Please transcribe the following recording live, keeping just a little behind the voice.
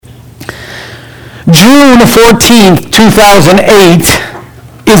June 14th, 2008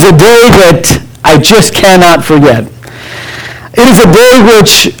 is a day that I just cannot forget. It is a day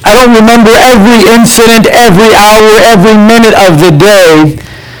which I don't remember every incident, every hour, every minute of the day,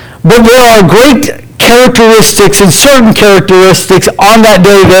 but there are great characteristics and certain characteristics on that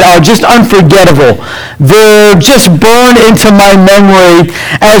day that are just unforgettable. They're just burned into my memory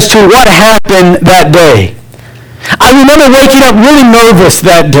as to what happened that day. I remember waking up really nervous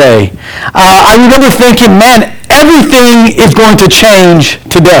that day. I remember thinking, man, everything is going to change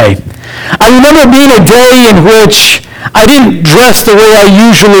today. I remember being a day in which I didn't dress the way I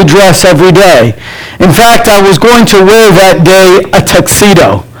usually dress every day. In fact, I was going to wear that day a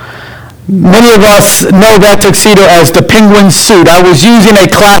tuxedo. Many of us know that tuxedo as the penguin suit. I was using a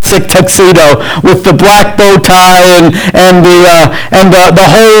classic tuxedo with the black bow tie and the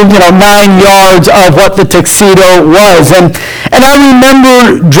whole 9 yards of what the tuxedo was. And I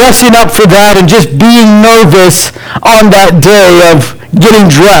remember dressing up for that and just being nervous on that day of getting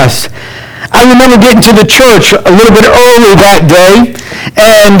dressed. I remember getting to the church a little bit early that day,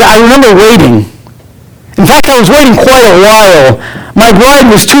 and I remember waiting. In fact, I was waiting quite a while. My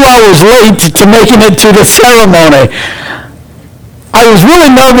bride was 2 hours late to making it to the ceremony. I was really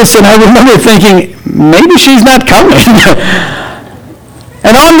nervous, and I remember thinking, maybe she's not coming.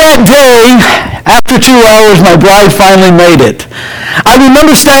 And on that day, after 2 hours, my bride finally made it. I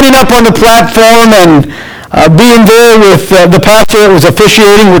remember standing up on the platform and being there with the pastor that was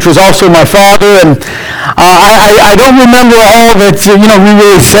officiating, which was also my father, and I don't remember all that we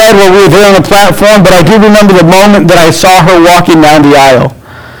really said while we were there on the platform, but I do remember the moment that I saw her walking down the aisle.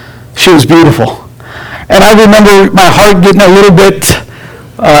 She was beautiful. And I remember my heart getting a little bit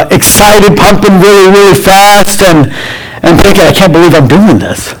excited, pumping really, really fast, and thinking, I can't believe I'm doing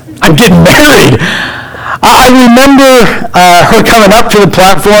this. I'm getting married. I remember her coming up to the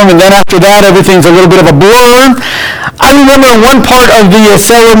platform, and then after that, everything's a little bit of a blur. I remember one part of the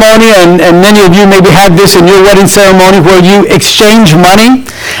ceremony, and many of you maybe have this in your wedding ceremony, where you exchange money,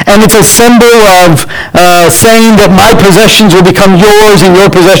 and it's a symbol of saying that my possessions will become yours, and your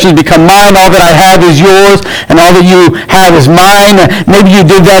possessions become mine. All that I have is yours, and all that you have is mine. Maybe you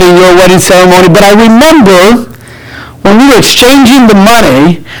did that in your wedding ceremony, but I remember when we were exchanging the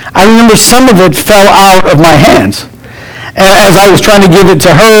money, I remember some of it fell out of my hands. And as I was trying to give it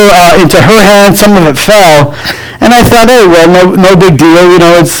to her, into her hands, some of it fell. And I thought, hey, well, no big deal.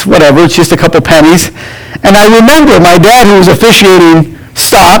 It's whatever. It's just a couple pennies. And I remember my dad, who was officiating,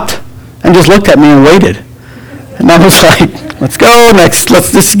 stopped and just looked at me and waited. And I was like, let's go next.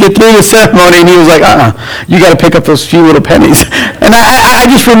 Let's just get through the ceremony. And he was like, you got to pick up those few little pennies. And I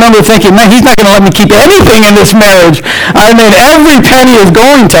just remember thinking, man, he's not going to let me keep anything in this marriage. I mean, every penny is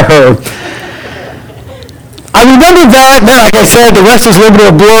going to her. I remember that, then like I said, the rest is a little bit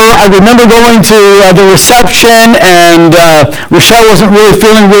of a blur. I remember going to the reception, and Rochelle wasn't really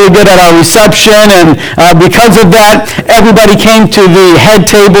feeling really good at our reception, and because of that, everybody came to the head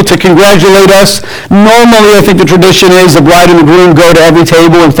table to congratulate us. Normally, I think the tradition is the bride and the groom go to every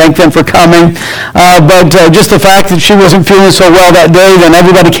table and thank them for coming, but just the fact that she wasn't feeling so well that day, then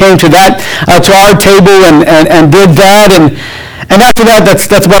everybody came to our table and did that, and after that,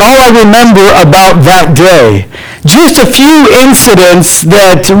 that's about all I remember about that day. Just a few incidents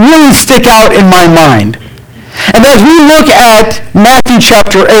that really stick out in my mind. And as we look at Matthew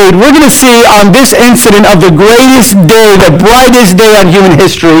chapter 8, we're going to see on this incident of the greatest day, the brightest day on human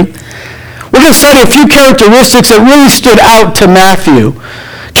history, we're going to study a few characteristics that really stood out to Matthew.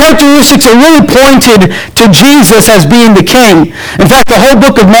 Characteristics that really pointed to Jesus as being the king. In fact, the whole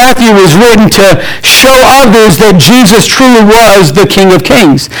book of Matthew was written to show others that Jesus truly was the King of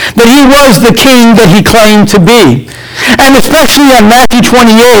Kings, that he was the king that he claimed to be. And especially on Matthew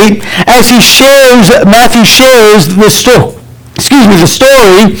 28, as Matthew shares the story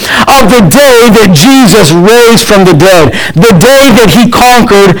of the day that Jesus rose from the dead, the day that he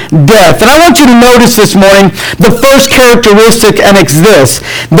conquered death. And I want you to notice this morning the first characteristic, and it's this,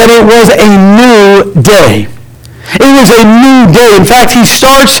 that it was a new day. It was a new day. In fact, he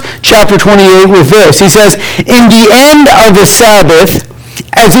starts chapter 28 with this. He says, in the end of the Sabbath,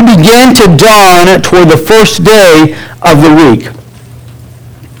 as it began to dawn toward the first day of the week.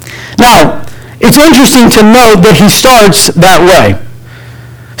 Now, it's interesting to note that he starts that way.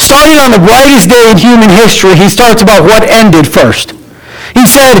 Starting on the brightest day in human history, he starts about what ended first. He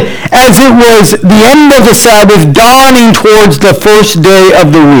said, as it was the end of the Sabbath, dawning towards the first day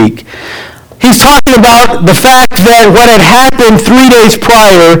of the week. He's talking about the fact that what had happened 3 days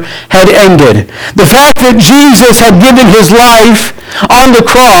prior had ended. The fact that Jesus had given his life on the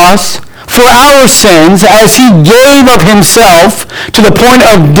cross for our sins as he gave of himself to the point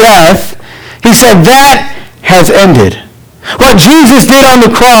of death. He said, that has ended. What Jesus did on the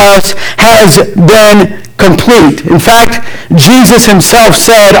cross has been complete. In fact, Jesus himself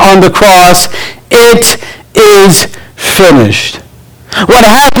said on the cross, it is finished. What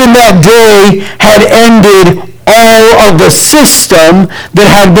happened that day had ended all of the system that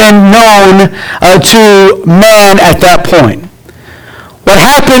had been known to man at that point. What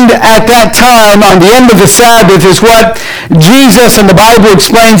happened at that time on the end of the Sabbath is what Jesus and the Bible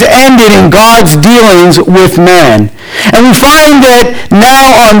explains ended in God's dealings with man. And we find that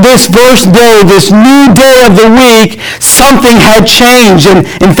now on this first day, this new day of the week, something had changed. And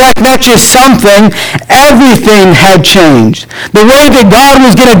in fact, not just something, everything had changed. The way that God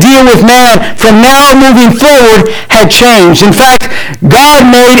was going to deal with man from now moving forward had changed. In fact, God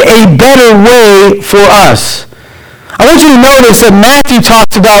made a better way for us. I want you to notice that Matthew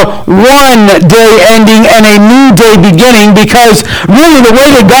talks about one day ending and a new day beginning, because really the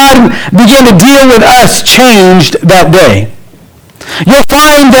way that God began to deal with us changed that day. You'll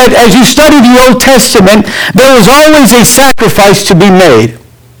find that as you study the Old Testament, there was always a sacrifice to be made.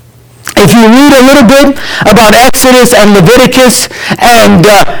 If you read a little bit about Exodus and Leviticus and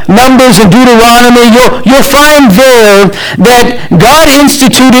Numbers and Deuteronomy, you'll find there that God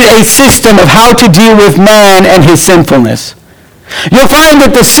instituted a system of how to deal with man and his sinfulness. You'll find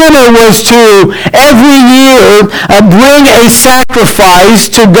that the sinner was to every year bring a sacrifice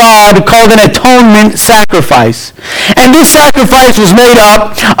to God called an atonement sacrifice. And this sacrifice was made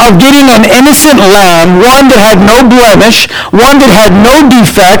up of getting an innocent lamb, one that had no blemish, one that had no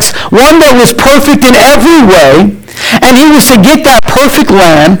defects, one that was perfect in every way. And he was to get that perfect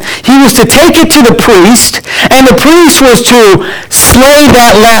lamb. He was to take it to the priest, and the priest was to slay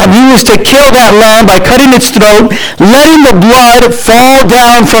that lamb. He was to kill that lamb by cutting its throat, letting the blood fall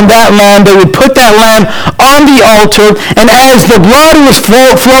down from that lamb. They would put that lamb on the altar, and as the blood was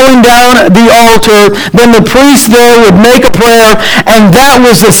flowing down the altar, then the priest there would make a prayer, and that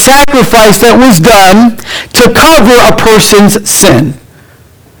was the sacrifice that was done to cover a person's sin.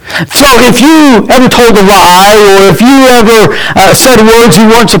 So if you ever told a lie, or if you ever said words you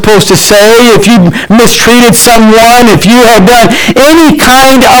weren't supposed to say, if you mistreated someone, if you had done any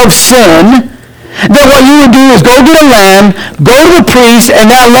kind of sin, then what you would do is go get a lamb, go to the priest, and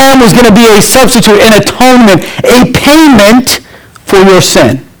that lamb was going to be a substitute, an atonement, a payment for your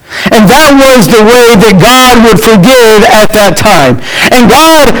sin. And that was the way that God would forgive at that time. And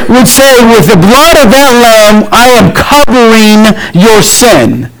God would say, with the blood of that lamb, I am covering your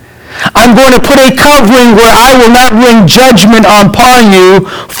sin. I'm going to put a covering where I will not bring judgment upon you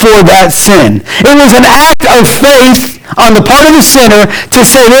for that sin. It was an act of faith on the part of the sinner to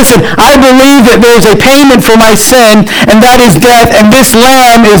say, listen, I believe that there's a payment for my sin, and that is death, and this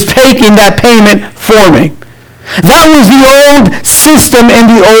lamb is taking that payment for me. That was the old system in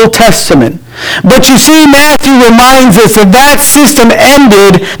the Old Testament. But you see, Matthew reminds us that that system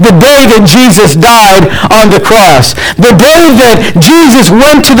ended the day that Jesus died on the cross. The day that Jesus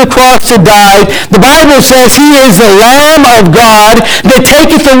went to the cross to die, the Bible says he is the Lamb of God that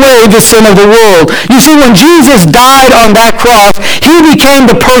taketh away the sin of the world. You see, when Jesus died on that cross, he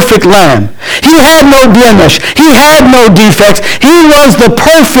became the perfect Lamb. He had no blemish. He had no defects. He was the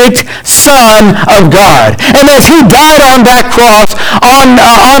perfect Son of God. And as he died on that cross, on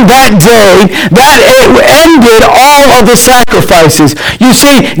that day, that ended all of the sacrifices. You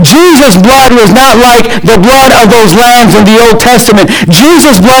see, Jesus' blood was not like the blood of those lambs in the Old Testament.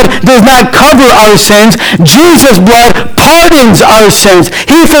 Jesus' blood does not cover our sins. Jesus' blood pardons our sins.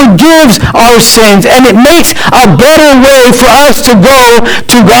 He forgives our sins, and it makes a better way for us to go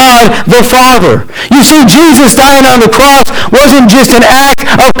to God the Father. You see, Jesus dying on the cross wasn't just an act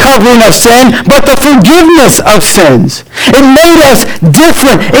of covering of sin, but the forgiveness of sins. It made us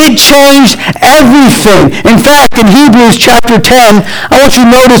different. It changed everything. In fact, in Hebrews chapter 10, I want you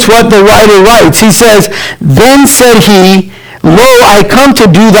to notice what the writer writes. He says, "Then said he, Lo, I come to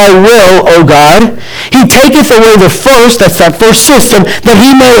do thy will, O God. He taketh away the first," that's that first system, "that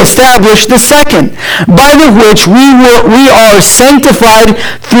he may establish the second, by the which we are sanctified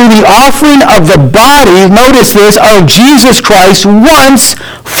through the offering of the body," notice this, "of Jesus Christ once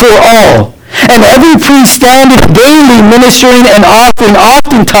for all. And every priest standeth daily ministering and offering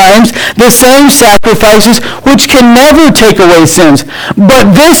oftentimes the same sacrifices which can never take away sins.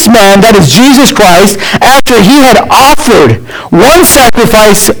 But this man," that is Jesus Christ, "after he had offered one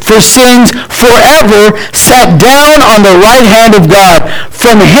sacrifice for sins forever, sat down on the right hand of God,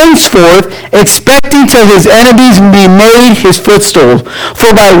 from henceforth expecting till his enemies be made his footstool.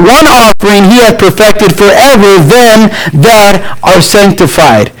 For by one offering he hath perfected forever them that are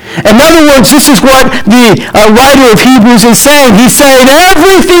sanctified." In other words, this is what the writer of Hebrews is saying. He's saying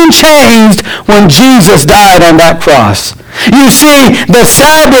everything changed when Jesus died on that cross. You see, the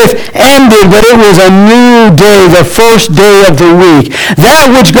Sabbath ended, but it was a new day, the first day of the week.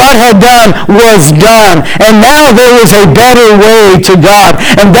 That which God had done was done, and now there is a better way to God,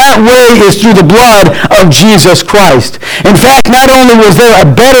 and that way is through the blood of Jesus Christ. In fact, not only was there a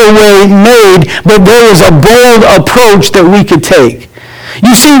better way made, but there was a bold approach that we could take.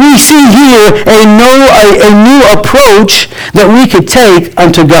 You see, we see here a new approach that we could take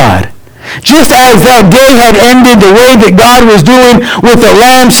unto God. Just as that day had ended the way that God was doing with the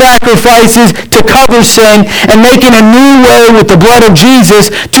lamb sacrifices to cover sin and making a new way with the blood of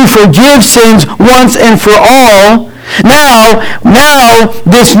Jesus to forgive sins once and for all, now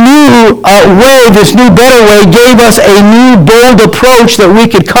this new way, this new better way gave us a new bold approach that we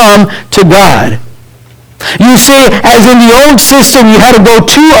could come to God. You see, as in the old system you had to go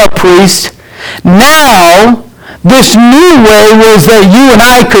to a priest, now this new way was that you and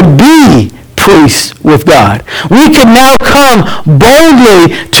I could be priests with God. We could now come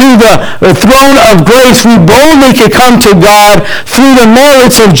boldly to the throne of grace. We boldly could come to God through the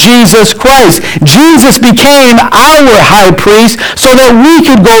merits of Jesus Christ. Jesus became our high priest so that we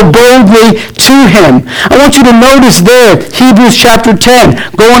could go boldly to him. I want you to notice there, Hebrews chapter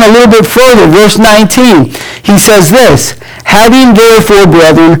 10, going a little bit further, verse 19. He says this, having therefore,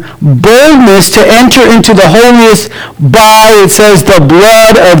 brethren, boldness to enter into the holiest by, it says, the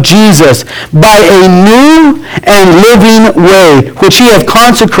blood of Jesus, by a new and living way, which he hath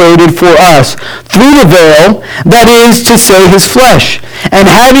consecrated for us through the veil, that is to say, his flesh. And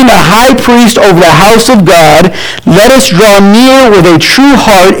having a high priest over the house of God, let us draw near with a true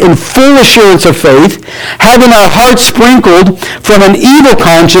heart in full assurance of faith, having our hearts sprinkled from an evil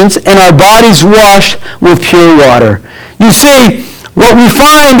conscience and our bodies washed with pure water. You see, what we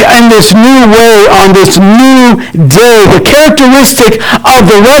find in this new way, on this new day, the characteristic of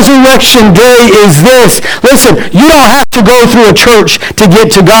the resurrection day is this. Listen, you don't have to go through a church to get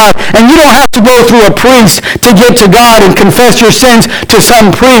to God, and you don't have to go through a priest to get to God and confess your sins to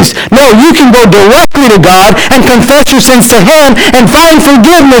some priest. No, you can go directly to God and confess your sins to him and find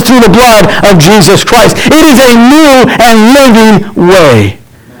forgiveness through the blood of Jesus Christ. It is a new and living way.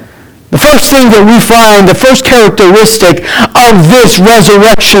 The first thing that we find, the first characteristic of this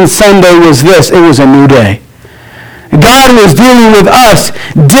Resurrection Sunday was this. It was a new day. God was dealing with us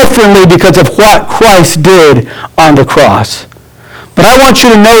differently because of what Christ did on the cross. But I want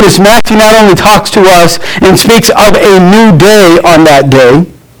you to notice Matthew not only talks to us and speaks of a new day on that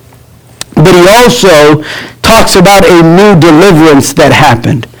day, but he also talks about a new deliverance that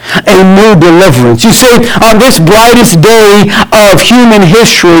happened. A new deliverance. You see, on this brightest day of human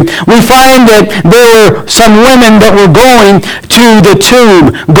history, we find that there were some women that were going to the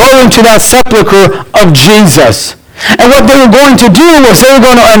tomb, going to that sepulcher of Jesus. And what they were going to do was they were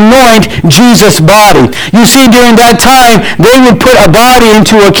going to anoint Jesus' body. You see, during that time, they would put a body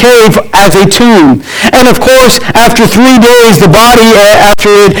into a cave as a tomb. And of course, after 3 days, the body,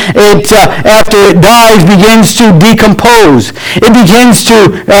 after it dies, begins to decompose. It begins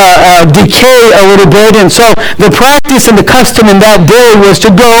to decay a little bit. And so the practice and the custom in that day was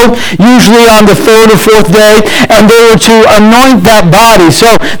to go, usually on the 3rd or 4th day, and they were to anoint that body. So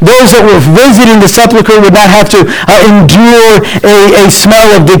those that were visiting the sepulcher would not have to endure a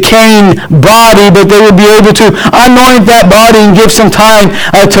smell of decaying body, but they would be able to anoint that body and give some time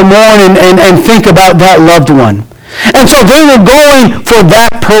to mourn and think about that loved one. And so they were going for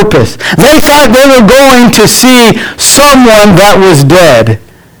that purpose. They thought they were going to see someone that was dead.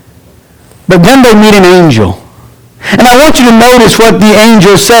 But then they meet an angel. And I want you to notice what the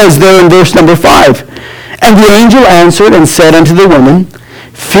angel says there in verse number 5. And the angel answered and said unto the woman,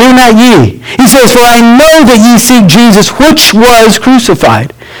 fear not ye. He says, for I know that ye seek Jesus, which was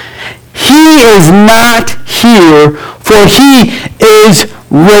crucified. He is not here, for he is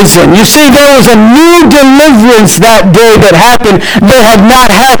risen. You see, there was a new deliverance that day that happened that had not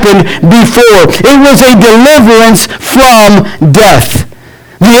happened before. It was a deliverance from death.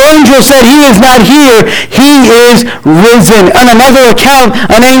 The angel said, he is not here, he is risen. On another account,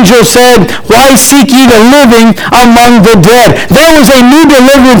 an angel said, why seek ye the living among the dead? There was a new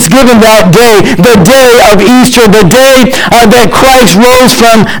deliverance given that day, the day of Easter, the day that Christ rose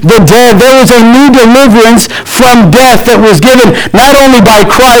from the dead. There was a new deliverance from death that was given not only by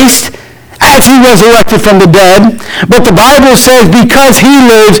Christ as he resurrected from the dead. But the Bible says, because he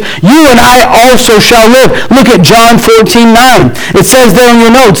lives, you and I also shall live. Look at John 14:9. It says there in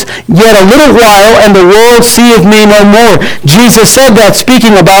your notes, yet a little while, and the world seeth me no more. Jesus said that,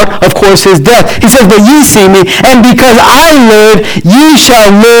 speaking about, of course, his death. He says, but ye see me, and because I live, ye shall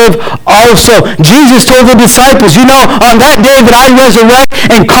live also. Jesus told the disciples, you know, on that day that I resurrect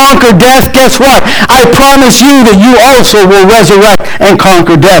and conquer death, guess what? I promise you that you also will resurrect and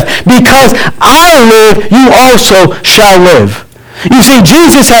conquer death. Because I live, you also shall live. You see,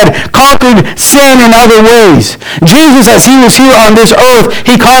 Jesus had conquered sin in other ways. Jesus, as he was here on this earth,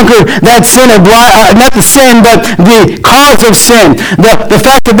 he conquered that sin of not the sin, but the cause of sin. The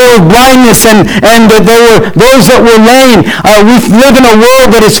fact that there was blindness and that there were those that were lame. We live in a world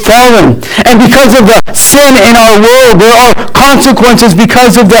that is fallen. And because of the sin in our world, there are consequences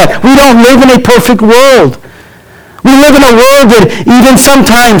because of that. We don't live in a perfect world. We live in a world that even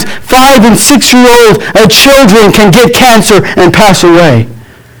sometimes 5- and 6-year-old children can get cancer and pass away.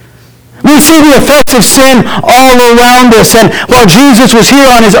 We see the effects of sin all around us. And while Jesus was here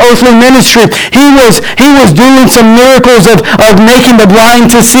on his earthly ministry, he was doing some miracles of making the blind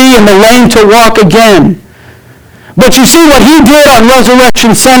to see and the lame to walk again. But you see what he did on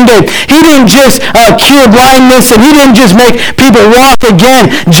Resurrection Sunday. He didn't just cure blindness, and he didn't just make people walk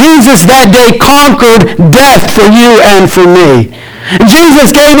again. Jesus that day conquered death for you and for me.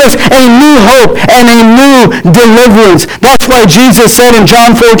 Jesus gave us a new hope and a new deliverance. That's why Jesus said in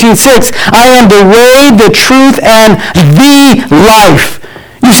John 14:6, I am the way, the truth, and the life.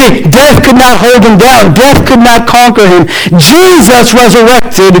 You see, death could not hold him down. Death could not conquer him. Jesus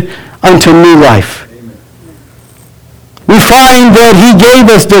resurrected unto new life. We find that he gave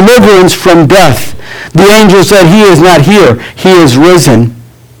us deliverance from death. The angel said, he is not here, he is risen.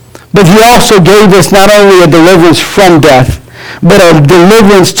 But he also gave us not only a deliverance from death, but a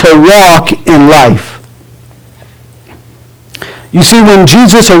deliverance to walk in life. You see, when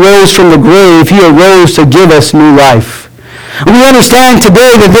Jesus arose from the grave, he arose to give us new life. We understand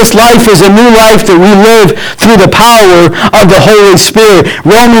today that this life is a new life that we live through the power of the Holy Spirit.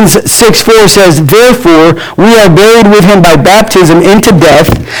 Romans 6:4 says, therefore, we are buried with him by baptism into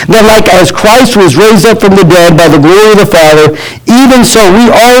death, that like as Christ was raised up from the dead by the glory of the Father, even so we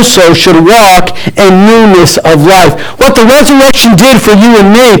also should walk in newness of life. What the resurrection did for you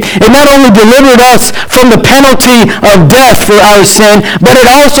and me, it not only delivered us from the penalty of death for our sin, but it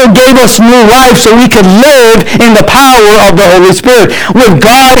also gave us new life so we could live in the power of the Holy Spirit, with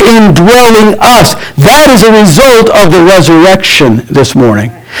God indwelling us. That is a result of the resurrection this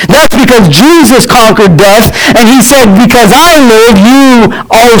morning. That's because Jesus conquered death, and he said, because I live, you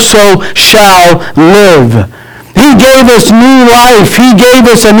also shall live. He gave us new life. He gave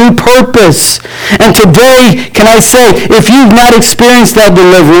us a new purpose. And today, can I say, if you've not experienced that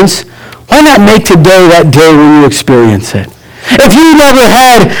deliverance, why not make today that day when you experience it? If you never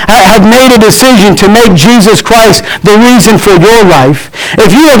have made a decision to make Jesus Christ the reason for your life,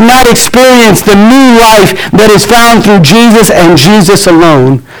 if you have not experienced the new life that is found through Jesus and Jesus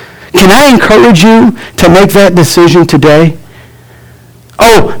alone, can I encourage you to make that decision today?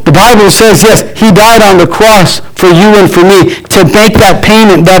 Oh, the Bible says, yes, he died on the cross for you and for me to make that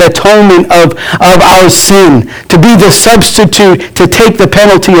payment, that atonement of our sin, to be the substitute, to take the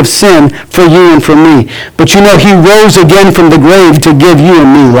penalty of sin for you and for me. But you know, he rose again from the grave to give you a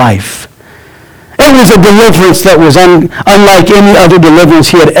new life. It was a deliverance that was unlike any other deliverance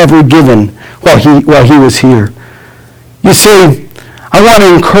he had ever given while he was here. You see, I want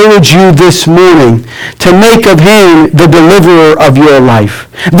to encourage you this morning to make of him the deliverer of your life,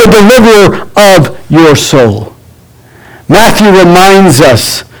 the deliverer of your soul. Matthew reminds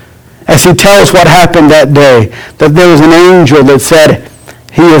us, as he tells what happened that day, that there was an angel that said,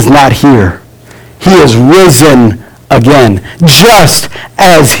 he is not here. He is risen again, just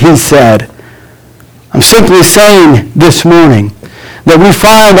as he said. I'm simply saying this morning that we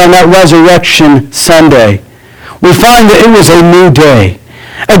find on that Resurrection Sunday, we find that it was a new day.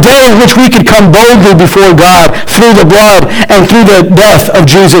 A day in which we could come boldly before God through the blood and through the death of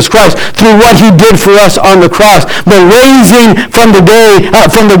Jesus Christ, through what he did for us on the cross. The raising from the grave,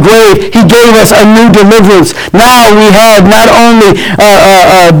 he gave us a new deliverance. Now we have not only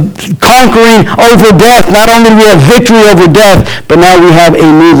conquering over death, not only do we have victory over death, but now we have a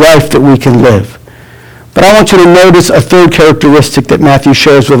new life that we can live. But I want you to notice a third characteristic that Matthew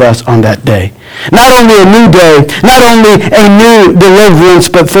shares with us on that day. Not only a new day, not only a new deliverance,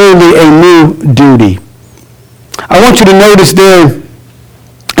 but thirdly, a new duty. I want you to notice there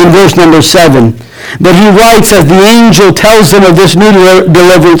in verse number 7 that he writes, as the angel tells them of this new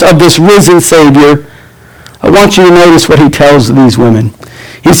deliverance of this risen Savior, I want you to notice what he tells these women.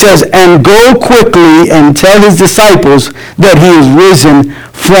 He says, and go quickly and tell his disciples that he is risen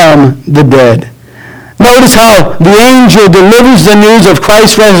from the dead. Notice how the angel delivers the news of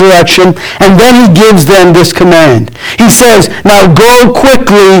Christ's resurrection, and then he gives them this command. He says, now go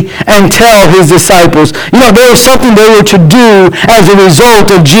quickly and tell his disciples. You know, there was something they were to do as a result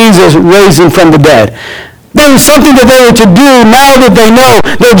of Jesus raising from the dead. There was something that they were to do now that they know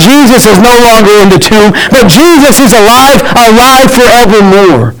that Jesus is no longer in the tomb, but Jesus is alive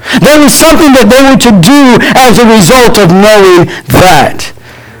forevermore. There was something that they were to do as a result of knowing that.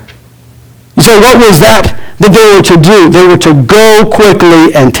 You say, what was that they were to do? They were to go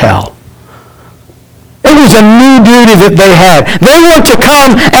quickly and tell. It was a new duty that they had. They weren't to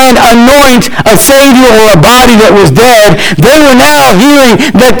come and anoint a Savior or a body that was dead. They were now hearing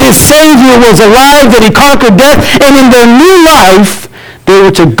that this Savior was alive, that he conquered death, and in their new life, they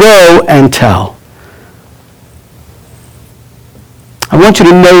were to go and tell. I want you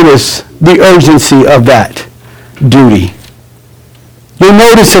to notice the urgency of that duty. You'll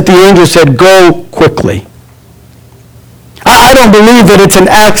notice that the angel said, go quickly. I don't believe that it's an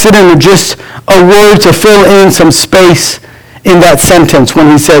accident or just a word to fill in some space in that sentence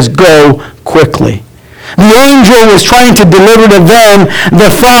when he says, go quickly. The angel was trying to deliver to them the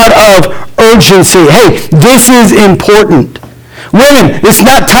thought of urgency. Hey, this is important. Women, it's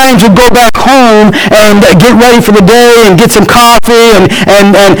not time to go back home and get ready for the day and get some coffee and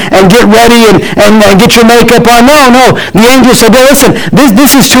get ready and get your makeup on. No. The angel said, well, listen,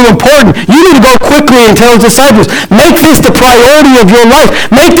 this is too important. You need to go quickly and tell his disciples. Make this the priority of your life.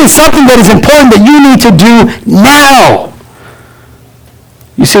 Make this something that is important that you need to do now.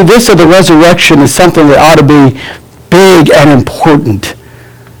 You see, this of the resurrection is something that ought to be big and important.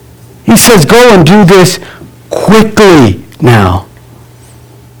 He says, go and do this quickly now.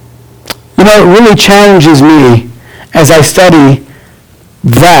 You know, it really challenges me as I study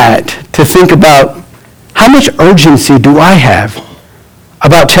that to think about how much urgency do I have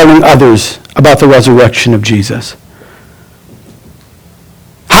about telling others about the resurrection of Jesus?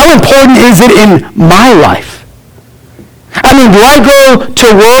 How important is it in my life? I mean, do I go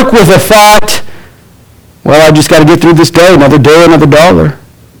to work with a thought, well, I just got to get through this day, another $1?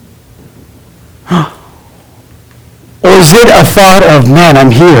 Or is it a thought of, man, I'm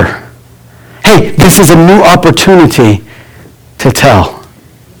here. Hey, this is a new opportunity to tell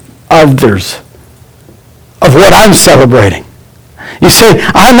others of what I'm celebrating. You say,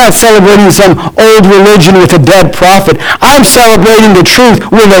 I'm not celebrating some old religion with a dead prophet. I'm celebrating the truth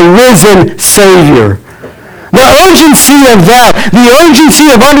with a risen Savior. The urgency of that, the urgency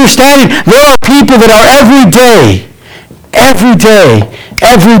of understanding there are people that are every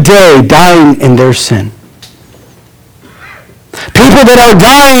day dying in their sin. People that are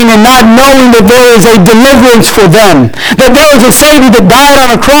dying and not knowing that there is a deliverance for them. That there is a Savior that died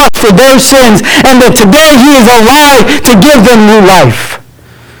on a cross for their sins. And that today he is alive to give them new life.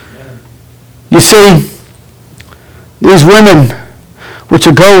 You see, these women were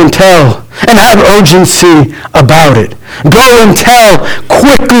to go and tell and have urgency about it. Go and tell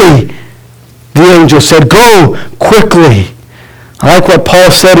quickly. The angel said, go quickly. I like what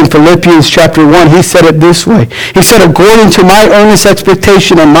Paul said in Philippians chapter 1. He said it this way. He said, according to my earnest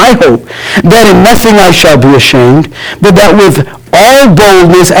expectation and my hope, that in nothing I shall be ashamed, but that with all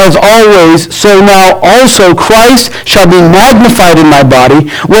boldness as always, so now also Christ shall be magnified in my body,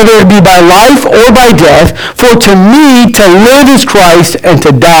 whether it be by life or by death, for to me to live is Christ and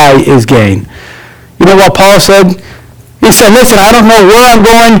to die is gain. You know what Paul said? He said, listen, I don't know where I'm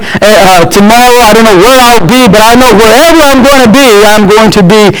going tomorrow. I don't know where I'll be, but I know wherever I'm going to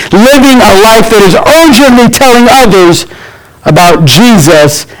be living a life that is urgently telling others about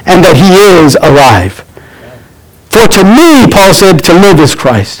Jesus and that he is alive. For to me, Paul said, to live is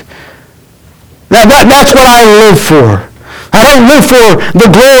Christ. Now that's what I live for. I don't live for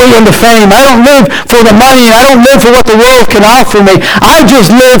the glory and the fame. I don't live for the money. I don't live for what the world can offer me. I just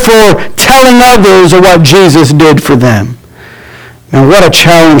live for telling others of what Jesus did for them. And what a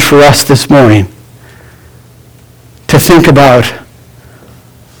challenge for us this morning to think about,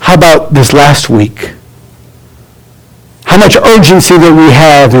 how about this last week? How much urgency that we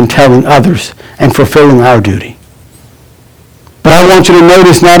have in telling others and fulfilling our duty. But I want you to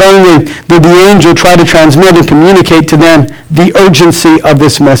notice not only did the angel try to transmit and communicate to them the urgency of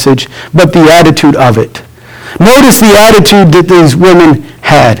this message, but the attitude of it. Notice the attitude that these women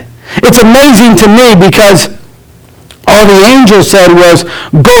had. It's amazing to me because all the angel said was,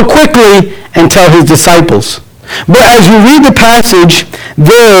 go quickly and tell his disciples. But as you read the passage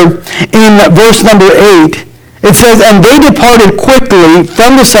there in verse number 8, it says, and they departed quickly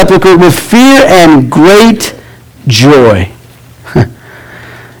from the sepulchre with fear and great joy.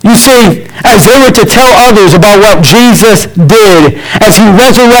 You see, as they were to tell others about what Jesus did as he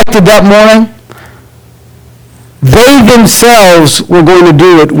resurrected that morning, they themselves were going to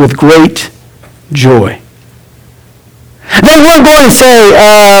do it with great joy. They weren't going to say,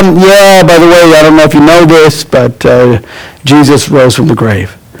 yeah, by the way, I don't know if you know this, but Jesus rose from the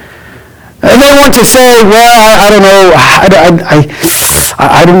grave. And they want to say, well, I don't know,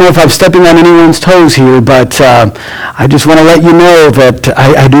 I don't know if I'm stepping on anyone's toes here, but I just want to let you know that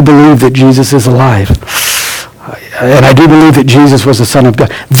I do believe that Jesus is alive. And I do believe that Jesus was the Son of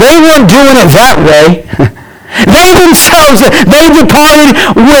God. They weren't doing it that way. They themselves, they departed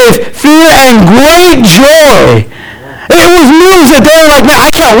with fear and great joy. It was news that they were like, man,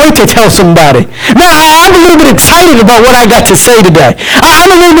 I can't wait to tell somebody. Man, I'm a little bit excited about what I got to say today. I'm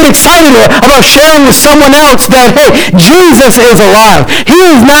a little bit excited about sharing with someone else that, hey, Jesus is alive. He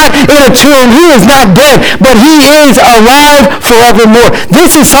is not in a tomb. He is not dead, but he is alive forevermore.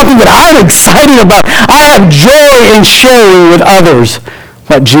 This is something that I'm excited about. I have joy in sharing with others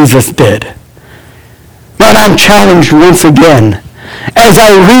what Jesus did. But I'm challenged once again, as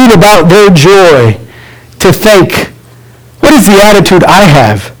I read about their joy, to think, what is the attitude I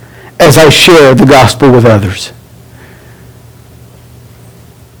have as I share the gospel with others?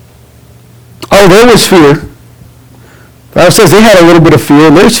 Oh, there was fear. The Bible says they had a little bit of fear.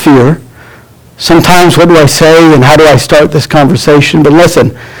 There's fear. Sometimes, what do I say and how do I start this conversation? But listen,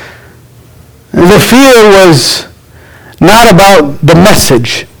 the fear was not about the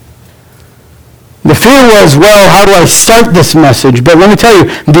message. The fear was, well, how do I start this message? But let me tell you,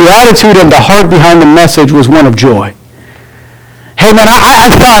 the attitude and the heart behind the message was one of joy. Hey, man,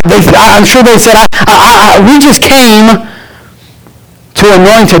 I'm sure they said, we just came to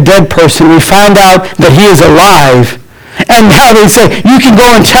anoint a dead person. We found out that he is alive. And now they say, you can go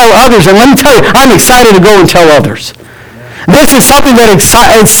and tell others. And let me tell you, I'm excited to go and tell others. This is something that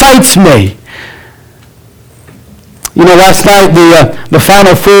excites me. You know, last night the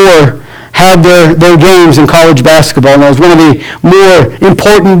Final Four had their games in college basketball. And it was one of the more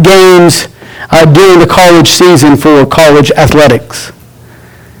important games during the college season for college athletics.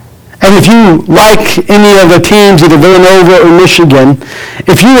 And if you like any of the teams, either Villanova or Michigan,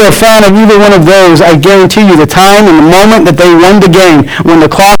 if you are a fan of either one of those, I guarantee you the time and the moment that they won the game, when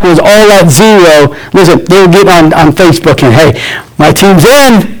the clock was all at zero, listen, they would get on Facebook and, hey, my team's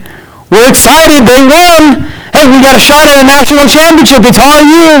in. We're excited. They won. Hey, we got a shot at a national championship. It's our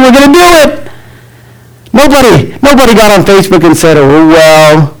year. We're going to do it. Nobody got on Facebook and said, oh,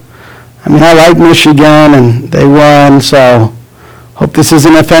 well, I mean, I like Michigan, and they won, so hope this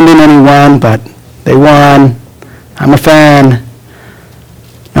isn't offending anyone, but they won. I'm a fan.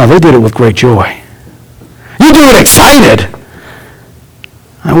 No, they did it with great joy. You do it excited.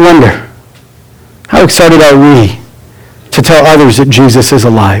 I wonder, how excited are we to tell others that Jesus is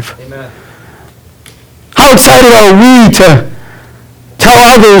alive? Amen. How excited are we to tell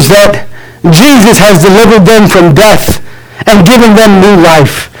others that Jesus has delivered them from death and given them new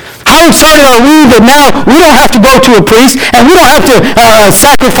life? How excited are we that now we don't have to go to a priest and we don't have to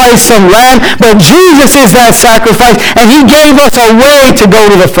sacrifice some lamb, but Jesus is that sacrifice, and he gave us a way to go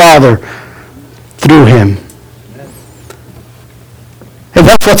to the Father through him. And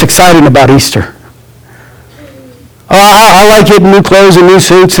that's what's exciting about Easter. I like getting new clothes and new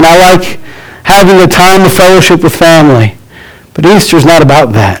suits, and I like having a time of fellowship with family. But Easter's not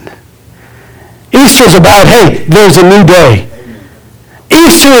about that. Easter's about, hey, there's a new day.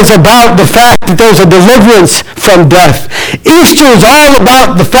 Easter is about the fact that there's a deliverance from death. Easter is all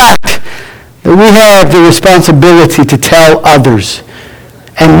about the fact that we have the responsibility to tell others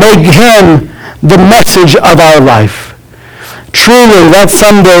and make him the message of our life. Truly, that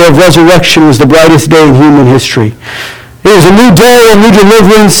Sunday of resurrection was the brightest day in human history. It was a new day, a new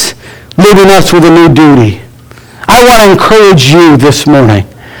deliverance, leaving us with a new duty. I want to encourage you this morning,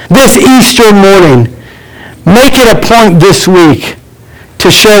 this Easter morning, make it a point this week to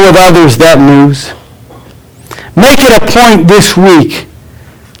share with others that news. Make it a point this week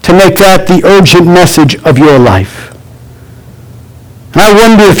to make that the urgent message of your life. And I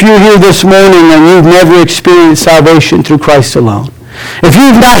wonder if you're here this morning and you've never experienced salvation through Christ alone. If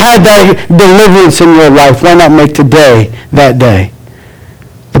you've not had that deliverance in your life, why not make today that day?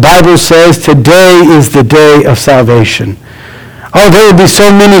 The Bible says today is the day of salvation. Oh, there would be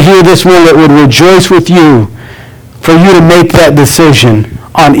so many here this morning that would rejoice with you for you to make that decision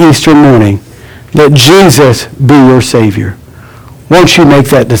on Easter morning that Jesus be your Savior. Won't you make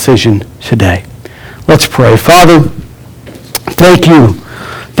that decision today? Let's pray. Father, thank you.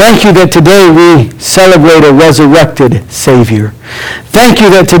 Thank you that today we celebrate a resurrected Savior. Thank you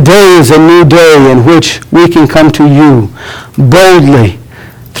that today is a new day in which we can come to you boldly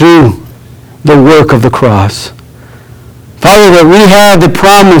through the work of the cross. Father, that we have the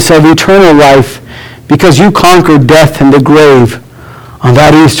promise of eternal life because you conquered death and the grave on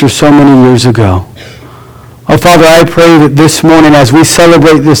that Easter so many years ago. Oh, Father, I pray that this morning as we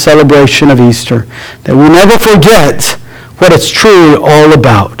celebrate the celebration of Easter, that we never forget what it's truly all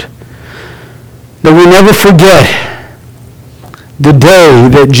about. That we never forget the day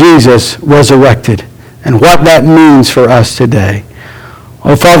that Jesus resurrected and what that means for us today.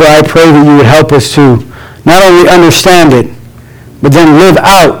 Oh, Father, I pray that you would help us to not only understand it, but then live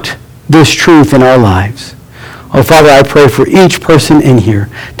out this truth in our lives. Oh, Father, I pray for each person in here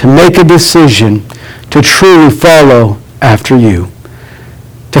to make a decision to truly follow after you,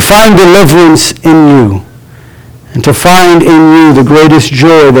 to find deliverance in you, and to find in you the greatest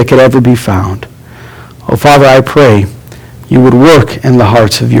joy that could ever be found. Oh, Father, I pray you would work in the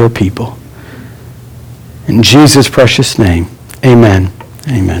hearts of your people. In Jesus' precious name, amen.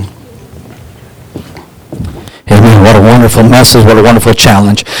 Amen. Amen. What a wonderful message. What a wonderful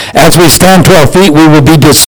challenge. As we stand to our feet, we will be dismissed.